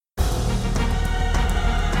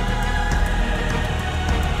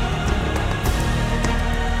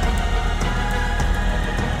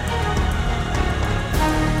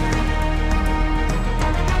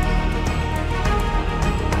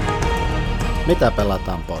Mitä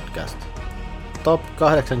pelataan podcast? Top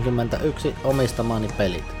 81 omistamani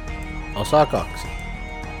pelit. Osa 2.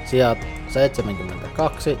 Sijat 72-64.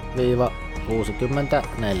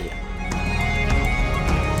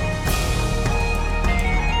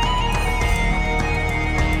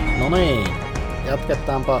 No niin,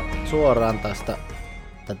 jatketaanpa suoraan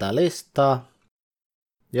tätä listaa.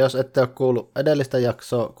 Jos ette ole kuullut edellistä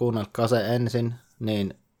jaksoa, kuunnelkaa se ensin,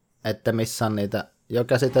 niin ette missaa niitä jo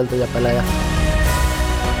käsiteltyjä pelejä.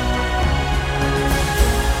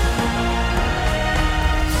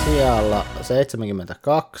 Sijalla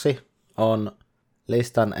 72 on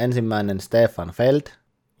listan ensimmäinen Stefan Feld.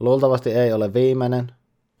 Luultavasti ei ole viimeinen.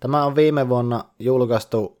 Tämä on viime vuonna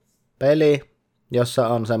julkaistu peli, jossa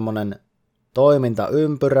on semmonen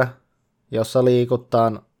toimintaympyrä, jossa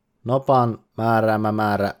liikutaan nopan määräämä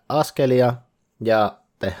määrä askelia ja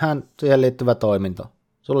tehdään siihen liittyvä toiminto.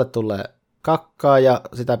 Sulle tulee kakkaa ja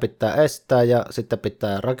sitä pitää estää ja sitten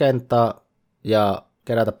pitää rakentaa ja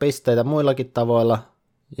kerätä pisteitä muillakin tavoilla.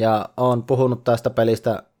 Ja oon puhunut tästä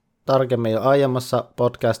pelistä tarkemmin jo aiemmassa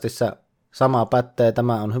podcastissa. Sama pätee,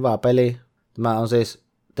 tämä on hyvä peli. Tämä on siis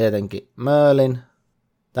tietenkin Merlin.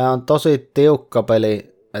 Tämä on tosi tiukka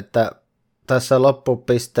peli, että tässä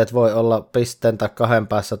loppupisteet voi olla pisteen tai kahden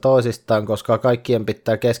päässä toisistaan, koska kaikkien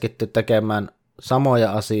pitää keskittyä tekemään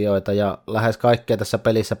samoja asioita ja lähes kaikkea tässä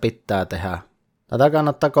pelissä pitää tehdä. Tätä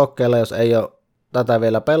kannattaa kokeilla, jos ei ole tätä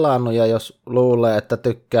vielä pelannut ja jos luulee, että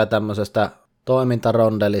tykkää tämmöisestä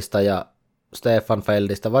toimintarondelista ja Stefan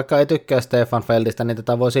Feldistä. Vaikka ei tykkää Stefan Feldistä, niin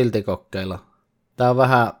tätä voi silti kokeilla. Tämä on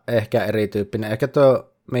vähän ehkä erityyppinen. Ehkä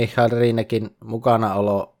tuo Michael Rienekin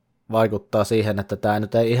mukanaolo vaikuttaa siihen, että tämä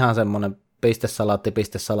nyt ei ihan semmoinen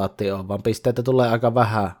pistesalaatti ole, vaan pisteitä tulee aika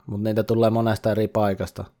vähän, mutta niitä tulee monesta eri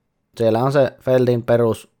paikasta. Siellä on se Feldin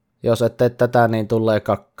perus, jos ette tätä, niin tulee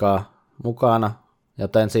kakkaa mukana,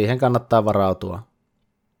 joten siihen kannattaa varautua.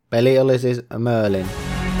 Peli oli siis Merlin.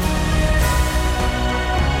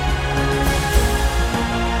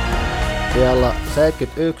 Siellä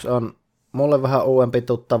 71 on mulle vähän uudempi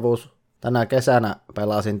tuttavuus. Tänä kesänä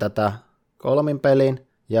pelasin tätä kolmin pelin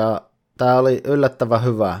ja tää oli yllättävän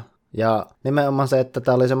hyvä. Ja nimenomaan se, että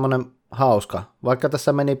tää oli semmonen hauska. Vaikka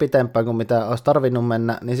tässä meni pitempään kuin mitä olisi tarvinnut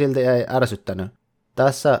mennä, niin silti ei ärsyttänyt.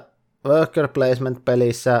 Tässä Worker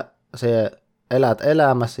Placement-pelissä se elät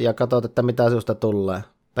elämässä ja katsot, että mitä sinusta tulee.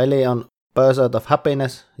 Peli on Pursuit of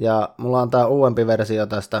Happiness ja mulla on tää uudempi versio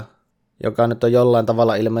tästä, joka nyt on jollain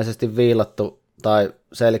tavalla ilmeisesti viilattu tai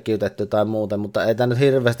selkiytetty tai muuten, mutta ei tämä nyt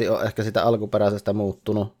hirveästi ole ehkä sitä alkuperäisestä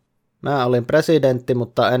muuttunut. Mä olin presidentti,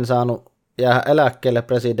 mutta en saanut jäädä eläkkeelle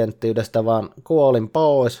presidenttiydestä, vaan kuolin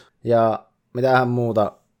pois ja mitähän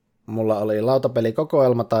muuta mulla oli,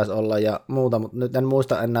 lautapelikokoelma taisi olla ja muuta, mutta nyt en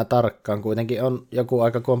muista enää tarkkaan, kuitenkin on joku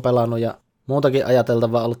aika kun on pelannut ja muutakin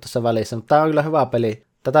ajateltavaa ollut tässä välissä, mutta tää on kyllä hyvä peli.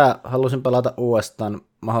 Tätä halusin pelata uudestaan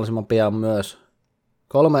mahdollisimman pian myös.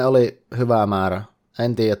 3 oli hyvä määrä.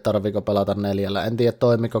 En tiedä tarviiko pelata 4, en tiedä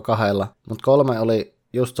toimiko 2, mutta 3 oli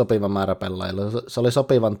just sopiva määrä pelaajilla. Se oli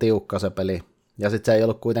sopivan tiukka se peli. Ja sit se ei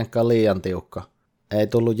ollut kuitenkaan liian tiukka. Ei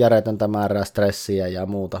tullut järjetöntä määrää stressiä ja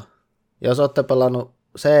muuta. Jos olette pelannut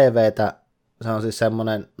CVtä, se on siis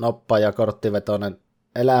semmonen noppa- ja korttivetoinen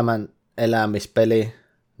elämän elämispeli,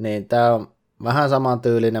 niin tää on vähän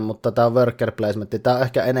samantyylinen, mutta tää on worker placementti. Tää on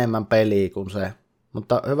ehkä enemmän peliä kuin se.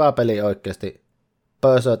 Mutta hyvä peli oikeesti.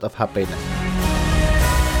 Pursuit of Happiness.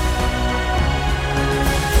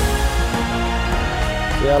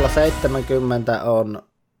 Siellä 70 on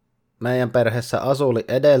meidän perheessä Asuli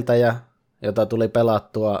edeltäjä, jota tuli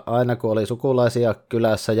pelattua aina kun oli sukulaisia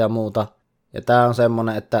kylässä ja muuta. Ja tää on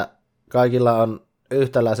semmonen, että kaikilla on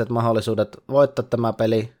yhtäläiset mahdollisuudet voittaa tämä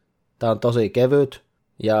peli. Tää on tosi kevyt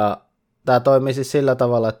ja tää toimii siis sillä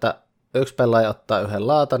tavalla, että yksi pelaaja ottaa yhden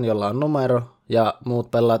laatan, jolla on numero, ja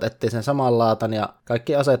muut pelaajat etsii sen saman laatan, ja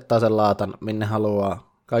kaikki asettaa sen laatan, minne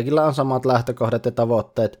haluaa. Kaikilla on samat lähtökohdat ja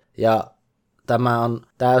tavoitteet, ja tämä on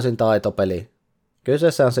täysin taitopeli.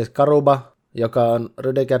 Kyseessä on siis Karuba, joka on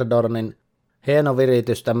Rüdiger Dornin hieno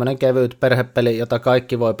viritys, tämmönen kevyt perhepeli, jota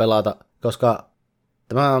kaikki voi pelata, koska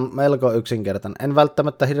tämä on melko yksinkertainen. En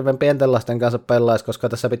välttämättä hirveän pienten lasten kanssa pelaisi, koska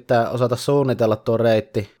tässä pitää osata suunnitella tuo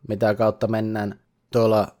reitti, mitä kautta mennään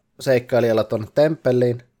tuolla seikkailijalla tuonne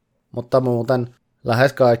temppeliin, mutta muuten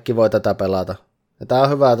lähes kaikki voi tätä pelata. Ja tää on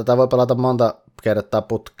hyvä, että tätä voi pelata monta kertaa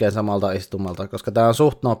putkeen samalta istumalta, koska tää on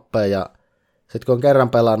suht nopea ja sit kun on kerran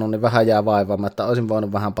pelannut, niin vähän jää vaivaamaan, että olisin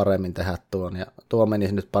voinut vähän paremmin tehdä tuon ja tuo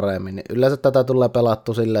menisi nyt paremmin. Niin yleensä tätä tulee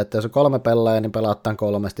pelattu silleen, että jos on 3 pelaajaa, niin pelataan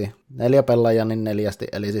 3, 4 pelaajaa, niin 4,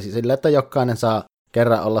 eli siis silleen, että jokainen saa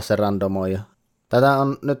kerran olla se randomoija. Tätä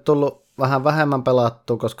on nyt tullut vähän vähemmän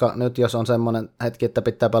pelattu, koska nyt jos on semmoinen hetki, että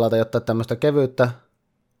pitää pelata jotain tämmöistä kevyyttä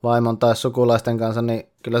vaimon tai sukulaisten kanssa, niin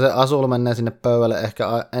kyllä se Azul menee sinne pöydälle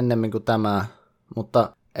ehkä ennemmin kuin tämä. Mutta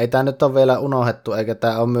ei tämä nyt ole vielä unohdettu, eikä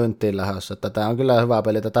tämä ole myyntiin lähdössä. Tämä on kyllä hyvä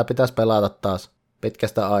peli, tätä pitäisi pelata taas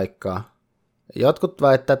pitkästä aikaa. Jotkut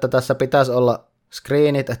väittää, että tässä pitäisi olla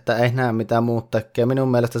screenit, että ei näe mitä muut tekee. Minun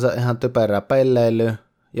mielestä se on ihan typerää pelleilyä.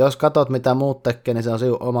 Jos katot mitä muut tekee, niin se on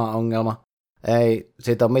sinun oma ongelma. Ei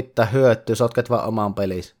siitä ole mitään hyötyä, sotket vaan omaan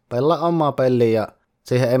peliin. Pelaa omaa peliä ja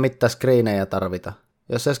siihen ei mitään screenejä tarvita.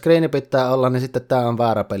 Jos se screeni pitää olla, niin sitten tää on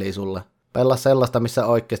väärä peli sulle. Pelaa sellaista, missä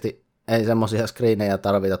oikeasti ei semmosia screenejä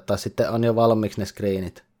tarvita, tai sitten on jo valmiiksi ne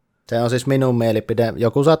screenit. Se on siis minun mielipide.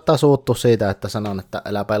 Joku saattaa suuttua siitä, että sanon, että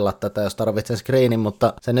älä pelaa tätä, jos tarvitsen screenin,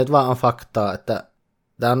 mutta se nyt vaan on faktaa, että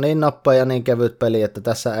tää on niin nopea ja niin kevyt peli, että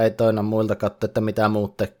tässä ei toina muilta katso, että mitä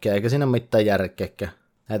muut tekee, eikä siinä ole mitään järkeäkään.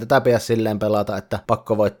 Ei tätä pidä silleen pelata, että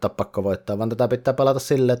pakko voittaa, vaan tätä pitää pelata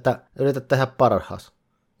silleen, että yrität tehdä parhaas.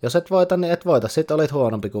 Jos et voita, niin et voita, sit olit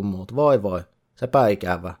huonompi kuin muut. Voi, sepä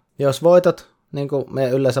ikävää. Jos voitat, niin kuin me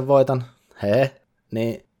yleensä voitan,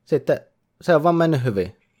 niin sitten se on vaan mennyt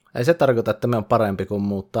hyvin. Ei se tarkoita, että me on parempi kuin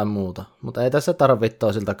muut tai muuta, mutta ei tässä tarvitse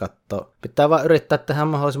toisilta katsoa. Pitää vaan yrittää tehdä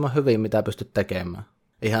mahdollisimman hyvin, mitä pystyt tekemään.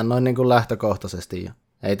 Ihan noin niin kuin lähtökohtaisesti jo.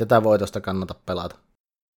 Ei tätä voitosta kannata pelata.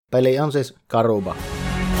 Peli on siis Karuba.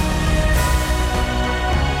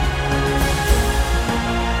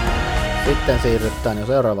 Sitten siirrytään jo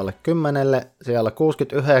seuraavalle 10. Siellä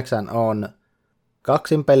 69 on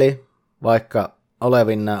kaksinpeli, vaikka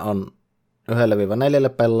olevinna on 1-4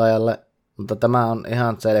 pelaajalle, mutta tämä on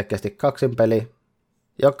ihan selkeästi kaksinpeli.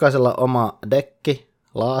 Jokaisella oma dekki,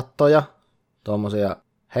 laattoja, tuommoisia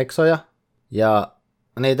heksoja, ja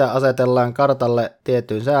niitä asetellaan kartalle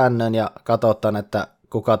tiettyyn säännön ja katsotaan, että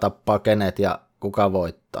kuka tappaa kenet ja kuka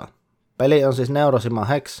voittaa. Peli on siis Neurosima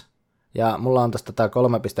Hex, ja mulla on tästä tää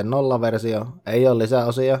 3.0-versio, ei ole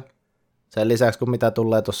lisäosia. Sen lisäksi kun mitä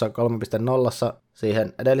tulee tuossa 3.0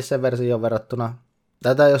 siihen edelliseen versioon verrattuna.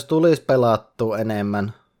 Tätä jos tulisi pelattua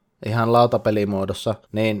enemmän ihan lautapelimuodossa,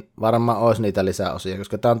 niin varmaan olisi niitä lisäosia,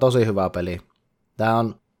 koska tää on tosi hyvä peli. Tää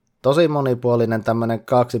on tosi monipuolinen tämmönen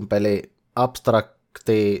kaksinpeli,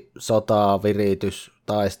 abstrakti, sota, viritys,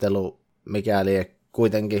 taistelu, mikäli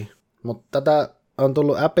kuitenkin. Mutta tätä on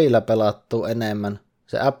tullut appilla pelattua enemmän.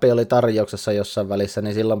 Se appi oli tarjouksessa jossain välissä,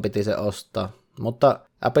 niin silloin piti se ostaa. Mutta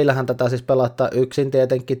appillahan tätä siis pelata yksin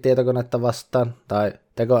tietenkin tietokonetta vastaan tai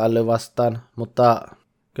tekoäly vastaan, mutta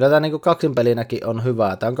kyllä tämä niin kaksinpelinäkin on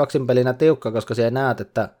hyvä. Tämä on kaksinpelinä tiukka, koska siellä näet,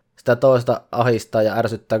 että sitä toista ahistaa ja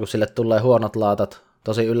ärsyttää, kun sille tulee huonot laatat.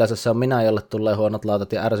 Tosi yleensä se on minä, jolle tulee huonot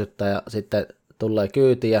laatat ja ärsyttää ja sitten tulee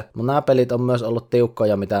kyytiä. Mutta nämä pelit on myös ollut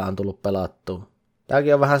tiukkoja, mitä on tullut pelattua.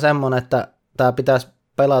 Tämäkin on vähän semmonen, että tämä pitäisi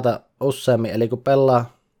pelata useammin, eli kun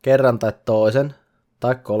pelaa kerran tai toisen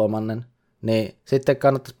tai kolmannen, niin sitten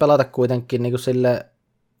kannattaisi pelata kuitenkin niin kuin sille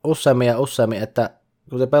useammin, että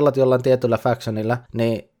kun sä pelat jollain tietyllä factionilla,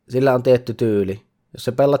 niin sillä on tietty tyyli. Jos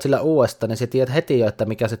sä pelat sillä uudestaan, niin sä tiedät heti jo, että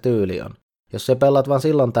mikä se tyyli on. Jos sä pelat vaan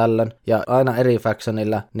silloin tällöin ja aina eri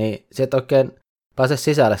factionilla, niin sä et oikein pääse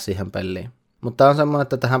sisälle siihen peliin. Mutta on semmoinen,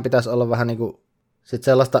 että tähän pitäisi olla vähän niinku sitten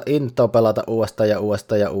sellaista intoa pelata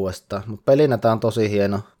uudestaan. Mutta pelinä tää on tosi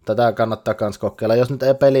hieno. Tätä kannattaa kans kokeilla. Jos nyt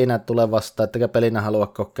ei pelinä tule vastaan, ettekä pelinä halua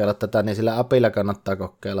kokeilla tätä, niin sillä apilla kannattaa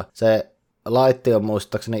kokeilla. Se laitti on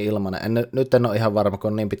muistaakseni ilmanen. Nyt en ole ihan varma,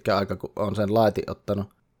 kun on niin pitkä aika, kun on sen laitin ottanut.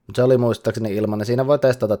 Mutta se oli muistaakseni ilmanen. Siinä voi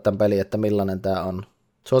testata tämän pelin, että millainen tää on.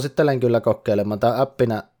 Suosittelen kyllä kokeilemaan. Tää on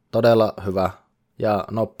appina todella hyvä ja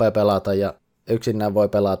nopea pelata ja yksinään voi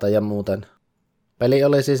pelata ja muuten. Peli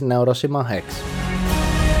oli siis Neurosima Hex.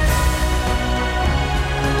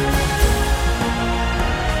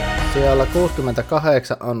 Siellä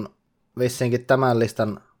 68 on vissinkin tämän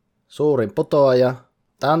listan suurin putoaja.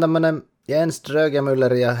 Tää on tämmönen Jens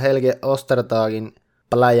Drögemüller ja Helge Ostertagin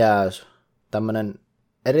pläjäys. Tämmönen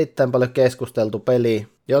erittäin paljon keskusteltu peli.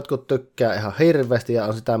 Jotkut tykkää ihan hirveästi ja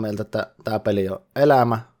on sitä mieltä, että tää peli on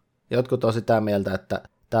elämä. Jotkut on sitä mieltä, että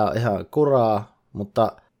tää on ihan kuraa,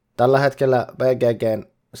 mutta tällä hetkellä BGGn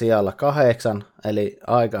sijalla 8, eli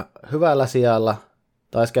aika hyvällä sijalla.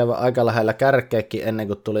 Taisi käydä aika lähellä kärkeäkin ennen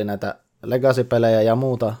kuin tuli näitä Legacy-pelejä ja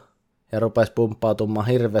muuta. Ja rupesi pumppautumaan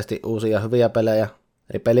hirveästi uusia hyviä pelejä.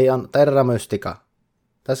 Eli peli on Terra Mystica.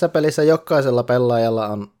 Tässä pelissä jokaisella pelaajalla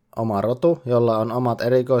on oma rotu, jolla on omat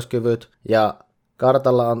erikoiskyvyt. Ja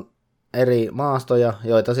kartalla on eri maastoja,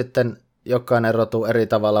 joita sitten jokainen rotu eri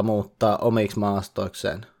tavalla muuttaa omiksi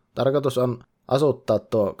maastoikseen. Tarkoitus on asuttaa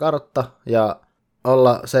tuo kartta ja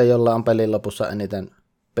olla se, jolla on pelin lopussa eniten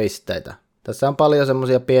pisteitä. Tässä on paljon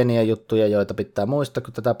semmosia pieniä juttuja, joita pitää muistaa,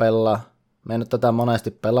 kun tätä pelaa. Mä en nyt tätä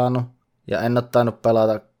monesti pelannut, ja en ole tainnut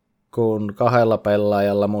pelata kuin 2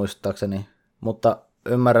 pelaajalla muistaakseni, mutta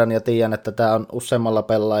ymmärrän ja tiedän, että tää on useammalla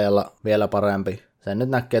pelaajalla vielä parempi. Sen nyt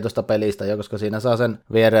näkee tuosta pelistä jo, koska siinä saa sen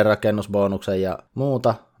viereen rakennusbonuksen ja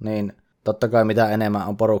muuta, niin totta kai mitä enemmän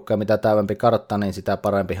on porukkaa, mitä täydempi kartta, niin sitä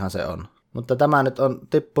parempihan se on. Mutta tämä nyt on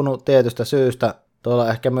tippunut tietystä syystä. Tuolla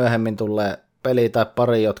ehkä myöhemmin tulee peli tai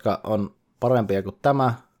pari, jotka on parempia kuin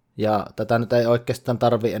tämä. Ja tätä nyt ei oikeastaan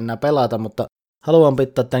tarvi enää pelata, mutta haluan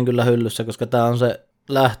pitää tämän kyllä hyllyssä, koska tämä on se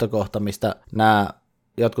lähtökohta, mistä nämä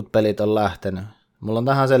jotkut pelit on lähtenyt. Mulla on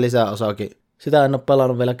tähän se lisäosakin. Sitä en ole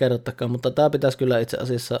pelannut vielä kertakaan, mutta tämä pitäisi kyllä itse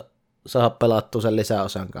asiassa saada pelattua sen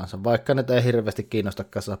lisäosan kanssa. Vaikka nyt ei hirveästi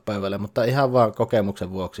kiinnostakaan saada päivälle, mutta ihan vaan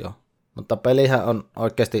kokemuksen vuoksi on. Mutta pelihän on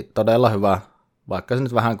oikeasti todella hyvä, vaikka se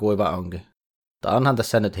nyt vähän kuiva onkin. Mutta onhan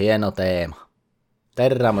tässä nyt hieno teema.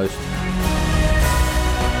 Terramys.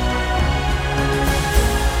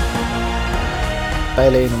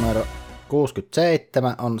 Peli numero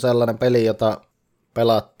 67 on sellainen peli, jota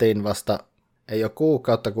pelattiin vasta, ei ole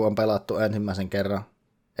kuukautta, kun on pelattu ensimmäisen kerran.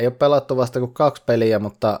 Ei ole pelattu vasta kuin 2 peliä,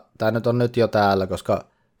 mutta tämä nyt on nyt jo täällä, koska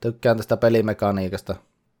tykkään tästä pelimekaniikasta.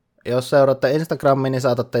 Jos seuraatte Instagramiin, niin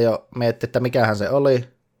saatatte jo miettiä, että mikähän se oli.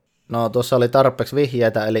 No tuossa oli tarpeeksi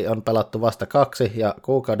vihjeitä, eli on pelattu vasta 2 ja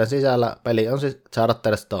kuukauden sisällä peli on siis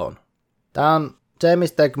Charterstone. Tämä on James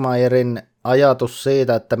Stegmaierin ajatus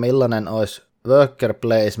siitä, että millainen olisi Worker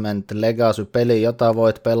Placement Legacy-peli, jota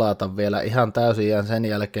voit pelata vielä ihan täysin sen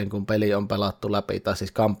jälkeen, kun peli on pelattu läpi, tai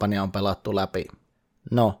siis kampanja on pelattu läpi.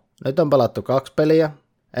 No, nyt on pelattu 2 peliä.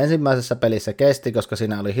 Ensimmäisessä pelissä kesti, koska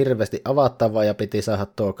siinä oli hirveästi avattavaa ja piti saada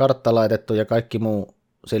tuo kartta laitettu ja kaikki muu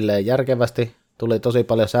silleen järkevästi. Tuli tosi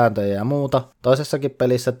paljon sääntöjä ja muuta. Toisessakin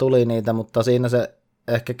pelissä tuli niitä, mutta siinä se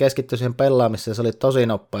ehkä keskittyi siihen pelaamiseen, se oli tosi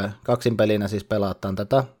nopea. 2 pelinä siis pelataan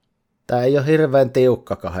tätä. Tää ei ole hirveän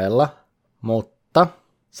tiukka 2, mutta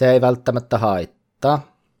se ei välttämättä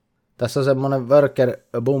haittaa. Tässä on semmonen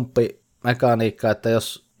worker-bumppi-mekaniikka, että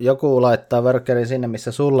jos joku laittaa workerin sinne,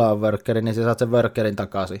 missä sulla on workeri, niin sä saat sen workerin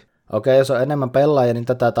takaisin. Okei, jos on enemmän pelaajia, niin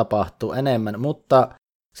tätä tapahtuu enemmän, mutta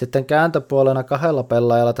sitten kääntöpuolena 2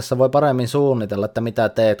 pelaajalla tässä voi paremmin suunnitella, että mitä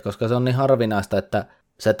teet, koska se on niin harvinaista, että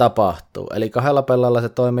se tapahtuu. Eli 2 pelaajalla se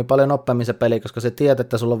toimii paljon nopeammin se peli, koska se tiedät,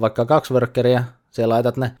 että sulla on vaikka 2 workeria, siellä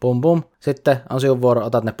laitat ne pum pum, sitten on sinun vuoro,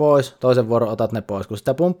 otat ne pois, toisen vuoro otat ne pois. Kun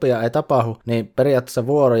sitä pumppia ei tapahdu, niin periaatteessa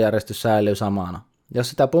vuorojärjestys säilyy samana. Jos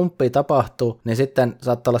sitä pumppia tapahtuu, niin sitten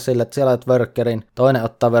saattaa olla sille, että siellä laitat workerin, toinen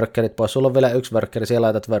ottaa workerit pois, sulla on vielä 1 workeri, siellä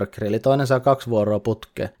laitat workeri, eli toinen saa 2 vuoroa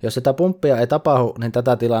putkeen. Jos sitä pumppia ei tapahdu, niin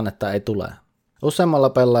tätä tilannetta ei tule. Useammalla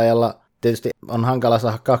pelaajalla tietysti on hankala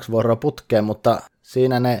saada 2 vuoroa putkeen, mutta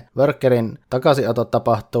siinä ne workerin takaisinotot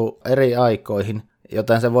tapahtuu eri aikoihin,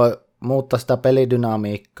 joten se voi muuttaa sitä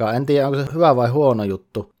pelidynamiikkaa. En tiedä, onko se hyvä vai huono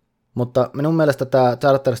juttu. Mutta minun mielestä tämä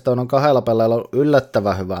Charterstone on 2 pelaajalla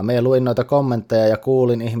yllättävän hyvä. Me luin noita kommentteja ja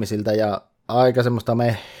kuulin ihmisiltä ja aika semmoista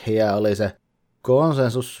mehhiä oli se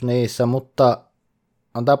konsensus niissä, mutta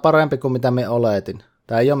on tämä parempi kuin mitä me oletin.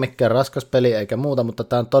 Tämä ei ole mikään raskas peli eikä muuta, mutta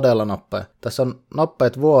tämä on todella nopea. Tässä on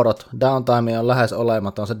nopeat vuorot, downtime on lähes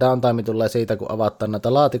olematon. Se downtime tulee siitä, kun avataan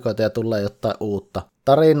näitä laatikoita ja tulee jotain uutta.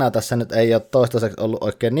 Tarinaa tässä nyt ei ole toistaiseksi ollut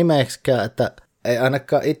oikein nimeksikään, että ei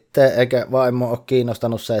ainakaan itse eikä vaimo ole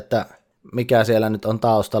kiinnostanut se, että mikä siellä nyt on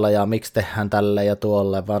taustalla ja miksi tehdään tälle ja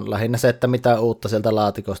tuolle, vaan lähinnä se, että mitä uutta sieltä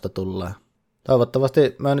laatikosta tulee.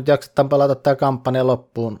 Toivottavasti me nyt jaksetaan pelata tämä kampanja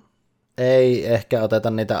loppuun. Ei ehkä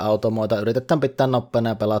oteta niitä automoita, yritetään pitää nopeana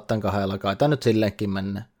ja pelataan 2, kai tämä nyt silleenkin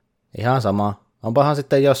mennä. Ihan sama. Onpahan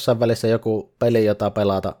sitten jossain välissä joku peli, jota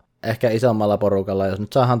pelata ehkä isommalla porukalla, jos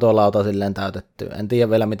nyt saadaan tuo lauta silleen täytettyä. En tiedä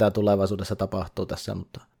vielä mitä tulevaisuudessa tapahtuu tässä,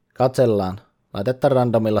 mutta katsellaan. Laitetaan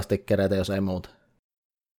randomilla stickereitä, jos ei muuta.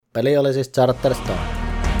 Peli oli siis Charterstone.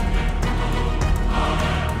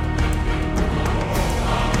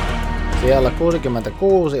 Siellä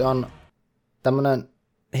 66 on tämmönen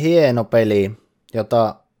hieno peli,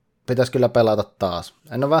 jota pitäisi kyllä pelata taas.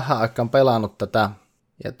 En ole vähän aikaan pelannut tätä.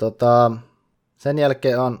 Ja sen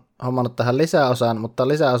jälkeen on hommannut tähän lisäosan, mutta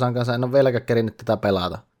lisäosan kanssa en ole vieläkään kerinyt tätä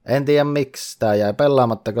pelata. En tiedä miksi tämä jäi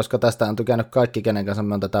pelaamatta, koska tästä on tykännyt kaikki, kenen kanssa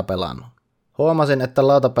mä oon tätä pelannut. Huomasin, että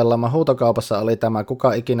lautapelaaman huutokaupassa oli tämä,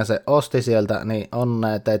 kuka ikinä se osti sieltä, niin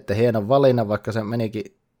onnea, teitte hienon valinnan, vaikka se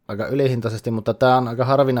menikin aika ylihintaisesti, mutta tämä on aika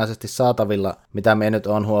harvinaisesti saatavilla, mitä minä nyt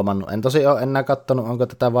olen huomannut. En tosi ole enää kattonut, onko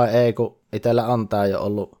tätä vai ei, kun itsellä on tämä jo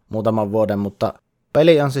ollut muutaman vuoden, mutta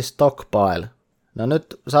peli on siis Stockpile. No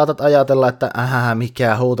nyt saatat ajatella, että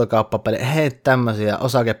mikä huutokauppapeli, ei tämmöisiä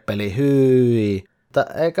osakepeli, hyi. Mutta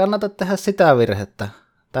ei kannata tehdä sitä virhettä.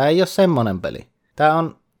 Tämä ei ole semmonen peli. Tämä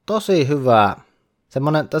on tosi hyvä.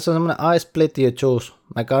 Tässä on semmonen I split you choose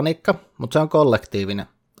 -mekaniikka, mutta se on kollektiivinen.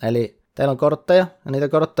 Eli teillä on kortteja, ja niitä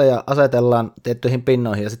kortteja asetellaan tiettyihin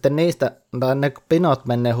pinnoihin, ja sitten ne pinot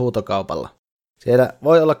menee huutokaupalla. Siellä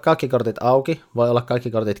voi olla kaikki kortit auki, voi olla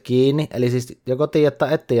kaikki kortit kiinni, eli siis joko tiedät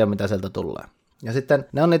tai et tiedä, mitä sieltä tulee. Ja sitten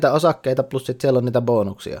ne on niitä osakkeita, plus sitten siellä on niitä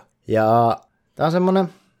bonuksia. Ja tää on semmonen,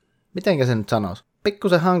 mitenkä se nyt sanoisi?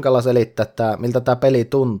 Pikkusen hankala selittää, miltä tää peli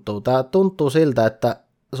tuntuu. Tää tuntuu siltä, että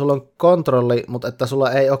sulla on kontrolli, mutta että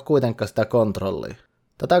sulla ei ole kuitenkaan sitä kontrollia.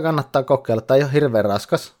 Tätä kannattaa kokeilla. Tää ei ole hirveän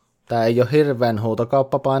raskas. Tää ei ole hirveän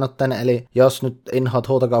huutokauppapainotteinen, eli jos nyt inhoat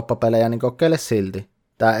huutokauppapelejä, niin kokeile silti.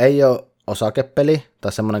 Tää ei ole osakepeli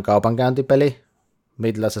tai semmonen kaupankäyntipeli,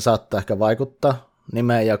 millä se saattaa ehkä vaikuttaa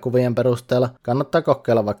nimeä ja kuvien perusteella. Kannattaa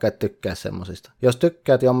kokeilla, vaikka et tykkää semmosista. Jos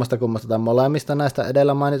tykkäät jommasta kummasta tai molemmista näistä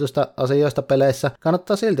edellä mainitusta asioista peleissä,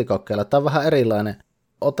 kannattaa silti kokeilla. Tää on vähän erilainen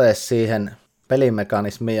ote siihen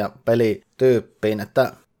pelimekanismiin ja pelityyppiin,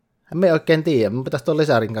 että en oikein tiedä, mun pitäisi tuon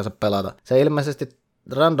lisärin kanssa pelata. Se ilmeisesti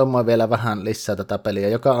randomoi vielä vähän lisää tätä peliä,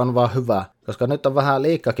 joka on vaan hyvä, koska nyt on vähän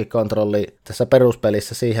liikaakin kontrolli tässä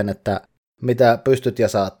peruspelissä siihen, että mitä pystyt ja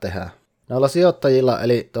saat tehdä. Noilla sijoittajilla,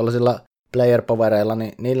 eli tuollaisilla player powereilla,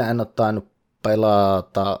 niin niillä en ole tainnut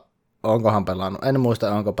pelata, onkohan pelannut, en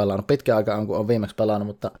muista onko pelannut, pitkä aika on kun on viimeksi pelannut,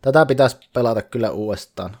 mutta tätä pitäisi pelata kyllä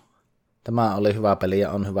uudestaan. Tämä oli hyvä peli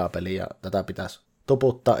ja on hyvä peli ja tätä pitäisi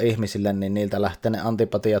tuputtaa ihmisille, niin niiltä lähtee ne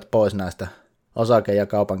antipatiat pois näistä osake- ja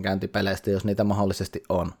kaupankäyntipeleistä, jos niitä mahdollisesti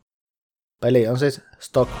on. Peli on siis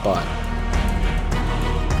Stockpile.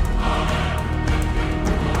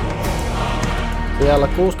 Siellä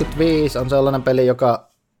 65 on sellainen peli, joka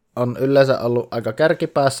on yleensä ollut aika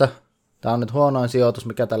kärkipäässä. Tämä on nyt huonoin sijoitus,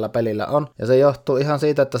 mikä tällä pelillä on. Ja se johtuu ihan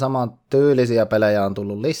siitä, että saman tyylisiä pelejä on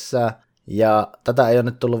tullut lisää. Ja tätä ei ole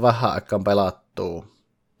nyt tullut vähän aikaan pelattua.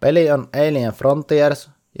 Peli on Alien Frontiers.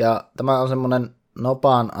 Ja tämä on semmonen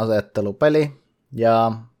nopaan asettelupeli.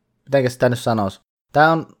 Ja mitenkä sitä nyt sanoisi?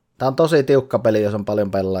 Tää on tosi tiukka peli, jos on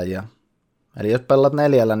paljon pelaajia. Eli jos pelaat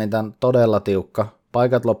 4, niin tää on todella tiukka.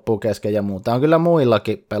 Paikat loppuu kesken ja muuta. Tää on kyllä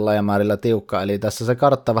muillakin pelaajamäärillä tiukka, eli tässä se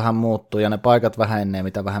kartta vähän muuttuu ja ne paikat vähenee,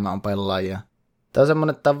 mitä vähemmän on pelaajia. Tää on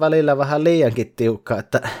semmonen, että tää on välillä vähän liiankin tiukka,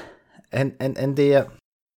 että en tiedä,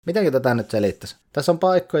 mitenkin tätä nyt selittäisi. Tässä on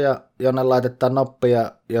paikkoja, jonne laitetaan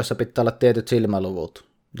noppia, joissa pitää olla tietyt silmäluvut.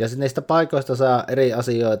 Ja sitten niistä paikoista saa eri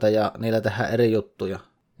asioita ja niillä tehdään eri juttuja.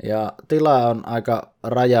 Ja tila on aika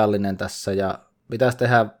rajallinen tässä ja pitäisi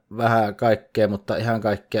tehdä vähän kaikkea, mutta ihan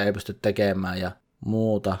kaikkea ei pysty tekemään ja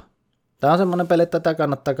muuta. Tää on semmonen peli, että tätä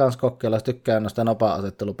kannattaa kans kokeilla, jos tykkää noista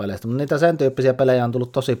nopea-asettelupeleistä. Mutta niitä sen tyyppisiä pelejä on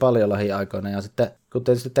tullut tosi paljon lähiaikoina. Ja sitten kun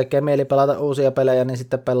tietysti tekee mieli pelata uusia pelejä, niin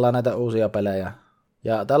sitten pelaa näitä uusia pelejä.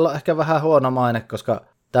 Ja täällä on ehkä vähän huono maine, koska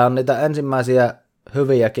tää on niitä ensimmäisiä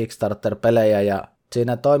hyviä Kickstarter-pelejä. Ja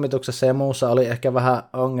siinä toimituksessa ja muussa oli ehkä vähän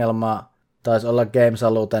ongelmaa. Taisi olla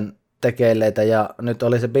Gamesaluten tekeilleitä ja nyt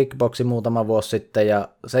oli se Big Boxi muutama vuosi sitten ja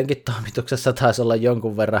senkin toimituksessa taisi olla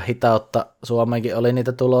jonkun verran hitautta. Suomeenkin oli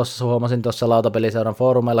niitä tulossa, huomasin tuossa Lautapeliseuran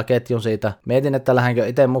foorumeilla ketjun siitä. Mietin, että lähdenkö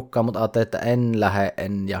itse mukaan, mutta ajattelin, että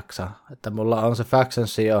en jaksa. Että mulla on se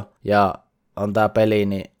Factions jo ja on tää peli,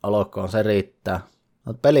 niin olkoon se riittää.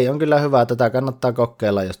 Mutta peli on kyllä hyvä, tätä kannattaa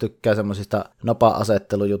kokeilla, jos tykkää semmosista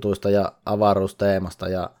nopea-asettelujutuista ja avaruusteemasta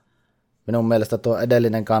ja minun mielestä tuo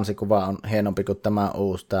edellinen kansikuva on hienompi kuin tämä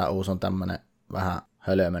uusi. Tämä uusi on tämmönen vähän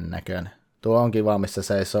hölmön näköinen. Tuo on kiva, missä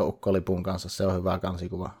seisoo ukkolipun kanssa. Se on hyvä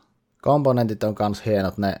kansikuva. Komponentit on kans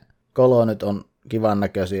hienot. Ne kolonit on kivan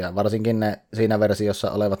näköisiä. Varsinkin ne siinä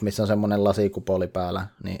versiossa olevat, missä on semmonen lasikupoli päällä.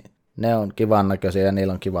 Niin ne on kivan näköisiä ja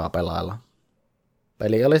niillä on kivaa pelailla.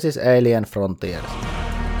 Peli oli siis Alien Frontiers.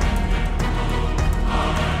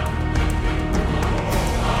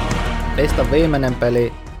 Listan viimeinen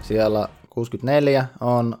peli. Siellä 64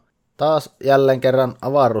 on taas jälleen kerran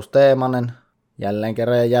avaruusteemainen.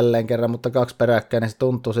 Jälleen kerran, mutta 2 peräkkäin, niin se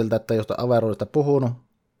tuntuu siltä, että just on avaruudesta puhunut.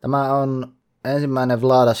 Tämä on ensimmäinen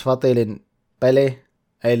Vlaada Chvátilin peli.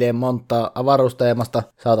 Alien montaa avaruusteemasta.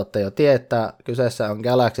 Saatatte jo tietää. Kyseessä on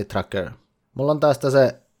Galaxy Tracker. Mulla on tästä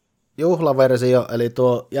se juhlaversio, eli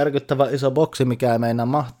tuo järkyttävä iso boksi, mikä ei meinaa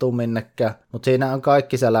mahtuu minnekään. Mutta siinä on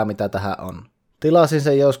kaikki sälä, mitä tähän on. Tilasin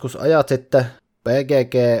sen joskus ajat sitten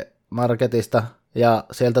PGG-marketista ja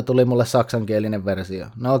sieltä tuli mulle saksankielinen versio.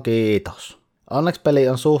 No kiitos. Onneksi peli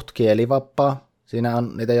on suht kielivapaa. Siinä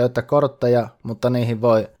on niitä joita kortteja, mutta niihin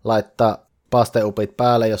voi laittaa pasteupit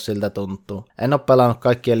päälle, jos siltä tuntuu. En ole pelannut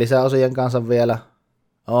kaikkien lisäosien kanssa vielä.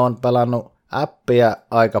 Oon pelannut appia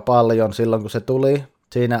aika paljon silloin, kun se tuli.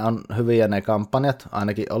 Siinä on hyviä ne kampanjat,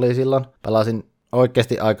 ainakin oli silloin. Pelasin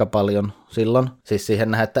oikeasti aika paljon silloin. Siis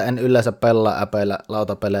siihen nähdä, että en yleensä pelaa äpeillä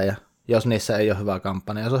lautapelejä, jos niissä ei ole hyvä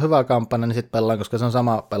kampanja. Jos on hyvä kampanja, niin sitten pelaan, koska se on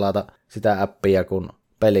sama pelata sitä appia kuin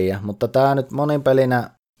peliä. Mutta tää nyt monin pelinä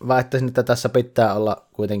väittäisin, että tässä pitää olla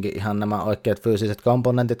kuitenkin ihan nämä oikeat fyysiset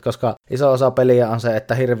komponentit, koska iso osa peliä on se,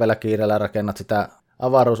 että hirveällä kiireellä rakennat sitä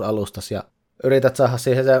avaruusalustas ja yrität saada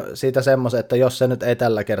siitä semmoisen, että jos se nyt ei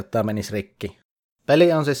tällä kertaa menisi rikki.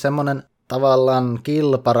 Peli on siis semmonen tavallaan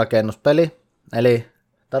kilparakennuspeli, eli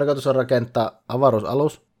tarkoitus on rakentaa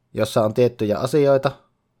avaruusalus, jossa on tiettyjä asioita,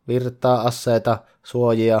 virtaa, asseita,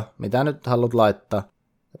 suojia, mitä nyt haluat laittaa.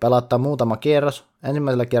 Pelaattaa muutama kierros.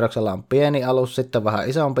 Ensimmäisellä kierroksella on pieni alus, sitten vähän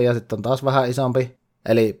isompi ja sitten on taas vähän isompi.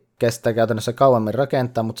 Eli kestää käytännössä kauemmin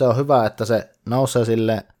rakentaa, mutta se on hyvä, että se nousee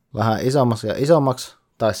sille vähän isommaksi ja isommaksi,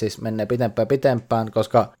 tai siis menee pitempään,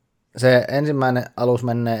 koska se ensimmäinen alus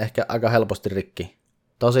menee ehkä aika helposti rikki.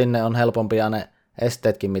 Tosin ne on helpompia ne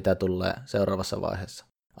esteetkin, mitä tulee seuraavassa vaiheessa.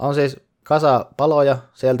 On siis kasa paloja,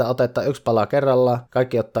 sieltä otetaan yksi pala kerrallaan,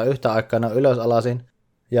 kaikki ottaa yhtä aikaa ne ylös alasin,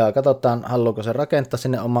 ja katsotaan, haluuko se rakentaa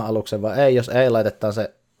sinne oma aluksen vai ei. Jos ei, laitetaan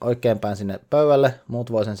se oikein päin sinne pöydälle,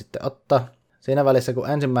 muut voi sen sitten ottaa. Siinä välissä, kun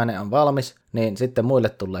ensimmäinen on valmis, niin sitten muille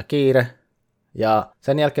tulee kiire. Ja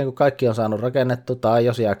sen jälkeen, kun kaikki on saanut rakennettu, tai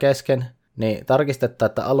jos jää kesken, niin tarkistetaan,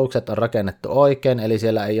 että alukset on rakennettu oikein, eli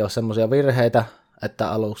siellä ei ole semmoisia virheitä,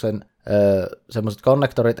 että aluksen semmoiset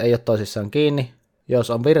konnektorit ei ole toisissaan kiinni. Jos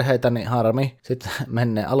on virheitä, niin harmi, sitten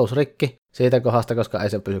menee alus rikki siitä kohdasta, koska ei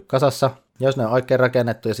se pysy kasassa. Jos ne on oikein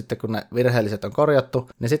rakennettu ja sitten kun ne virheelliset on korjattu,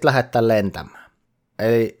 niin sitten lähdetään lentämään.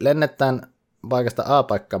 Eli lennetään paikasta A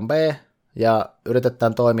paikkaan B ja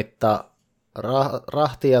yritetään toimittaa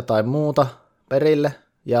rahtia tai muuta perille.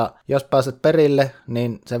 Ja jos pääset perille,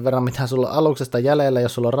 niin sen verran mitä sulla on aluksesta jäljellä,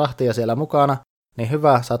 jos sulla on rahtia siellä mukana, niin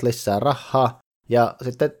hyvä, saat lisää rahaa. Ja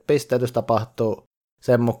sitten pisteytys tapahtuu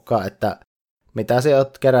sen mukaan, että mitä sä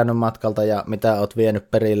oot kerännyt matkalta ja mitä oot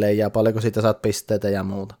vienyt perille ja paljonko siitä saat pisteitä ja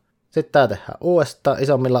muuta. Sitten tää tehdään uudestaan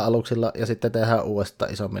isommilla aluksilla ja sitten tehdään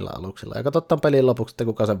uudestaan isommilla aluksilla. Ja katsotaan pelin lopuksi, että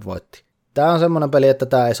kuka sen voitti. Tää on semmonen peli, että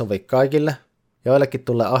tää ei sovi kaikille. Joillekin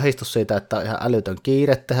tulee ahdistus siitä, että on ihan älytön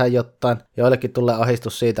kiire tehdä jotain. Joillekin tulee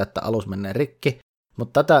ahdistus siitä, että alus menee rikki.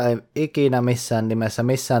 Mutta tätä ei ikinä missään nimessä,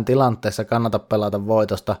 missään tilanteessa kannata pelata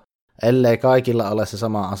voitosta, ellei kaikilla ole se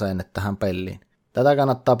sama asenne tähän peliin. Tätä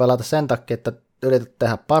kannattaa pelata sen takia, että yrität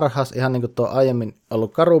tehdä parhaas, ihan niin kuin tuo aiemmin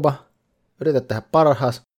ollut Karuba. Yrität tehdä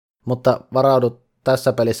parhaas, mutta varaudut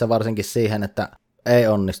tässä pelissä varsinkin siihen, että ei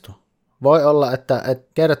onnistu. Voi olla, että et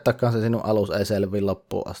kertakaan se sinun alus ei selviä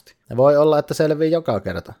loppuun asti. Ja voi olla, että selvii joka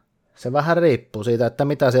kerta. Se vähän riippuu siitä, että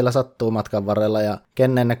mitä siellä sattuu matkan varrella ja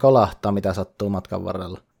kenen ne kolahtaa, mitä sattuu matkan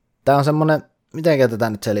varrella. Tää on semmonen, mitenkä tätä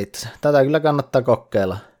nyt selittäisi? Tätä kyllä kannattaa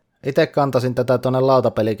kokeilla. Itse kantasin tätä tuonne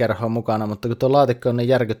lautapelikerhoon mukana, mutta kun tuo laatikko on niin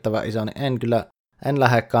järkyttävän iso, niin en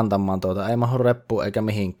lähde kantamaan tuota. Ei mahu reppuun eikä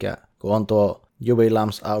mihinkään, kun on tuo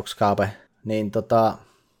Jubilams Auxcape. Niin tämä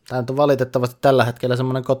on valitettavasti tällä hetkellä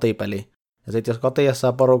semmoinen kotipeli. Ja sit jos kotiin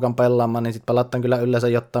saa porukan pelaamaan, niin sit pelataan kyllä yleensä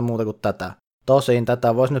jotain muuta kuin tätä. Tosin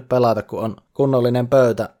tätä voisi nyt pelata, kun on kunnollinen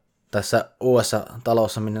pöytä tässä uudessa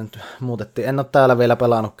talossa, minne nyt muutettiin. En ole täällä vielä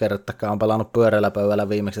pelannut kertakaan, olen pelannut pyöreällä pöydällä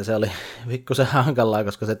viimeksi ja se oli pikkusen hankalaa,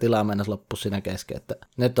 koska se tila mennäisi loppu siinä kesken. Että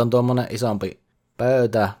nyt on tuommoinen isompi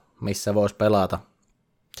pöytä, missä voisi pelata.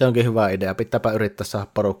 Se onkin hyvä idea. Pitääpä yrittää saada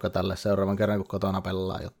porukka tälle seuraavan kerran, kun kotona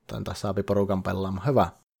pelaa jotain, tai saapi porukan pelaamaan. Hyvä.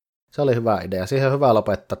 Se oli hyvä idea. Siihen on hyvä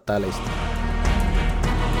lopettaa tää lista.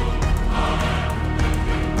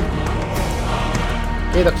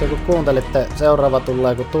 Kiitoksia kun kuuntelitte. Seuraava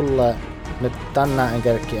tulee kun tulee. Nyt tänään en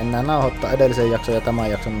kerkki enää nauhoittaa. Edellisen jakson ja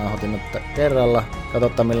tämän jakson nauhoitin nyt kerralla.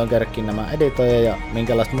 Katsotaan milloin kerkkiin nämä editoja ja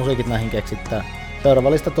minkälaiset musiikit näihin keksittää.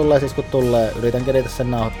 Seuraava lista tulee siis kun tulee. Yritän keritä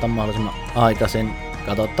sen nauhoittaa mahdollisimman aikaisin.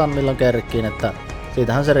 Katsotaan milloin kerkkiin, että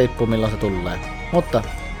siitähän se riippuu milloin se tulee. Mutta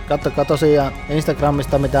katsokaa tosiaan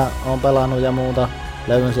Instagramista mitä on pelannut ja muuta.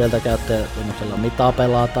 Löydyn sieltä käyttäjätunnuksella mitä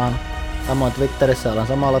pelataan. Samoin Twitterissä olen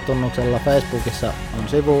samalla tunnuksella, Facebookissa on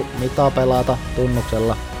sivu mitä pelata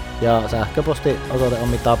tunnuksella ja sähköpostiosoite on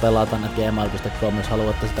mitapelata@gmail.com, jos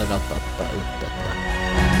haluatte sitä kautta ottaa yhteyttä.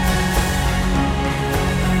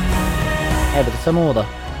 Eipä tässä muuta.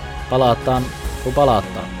 Palataan kun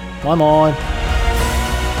palataan. Moi moi!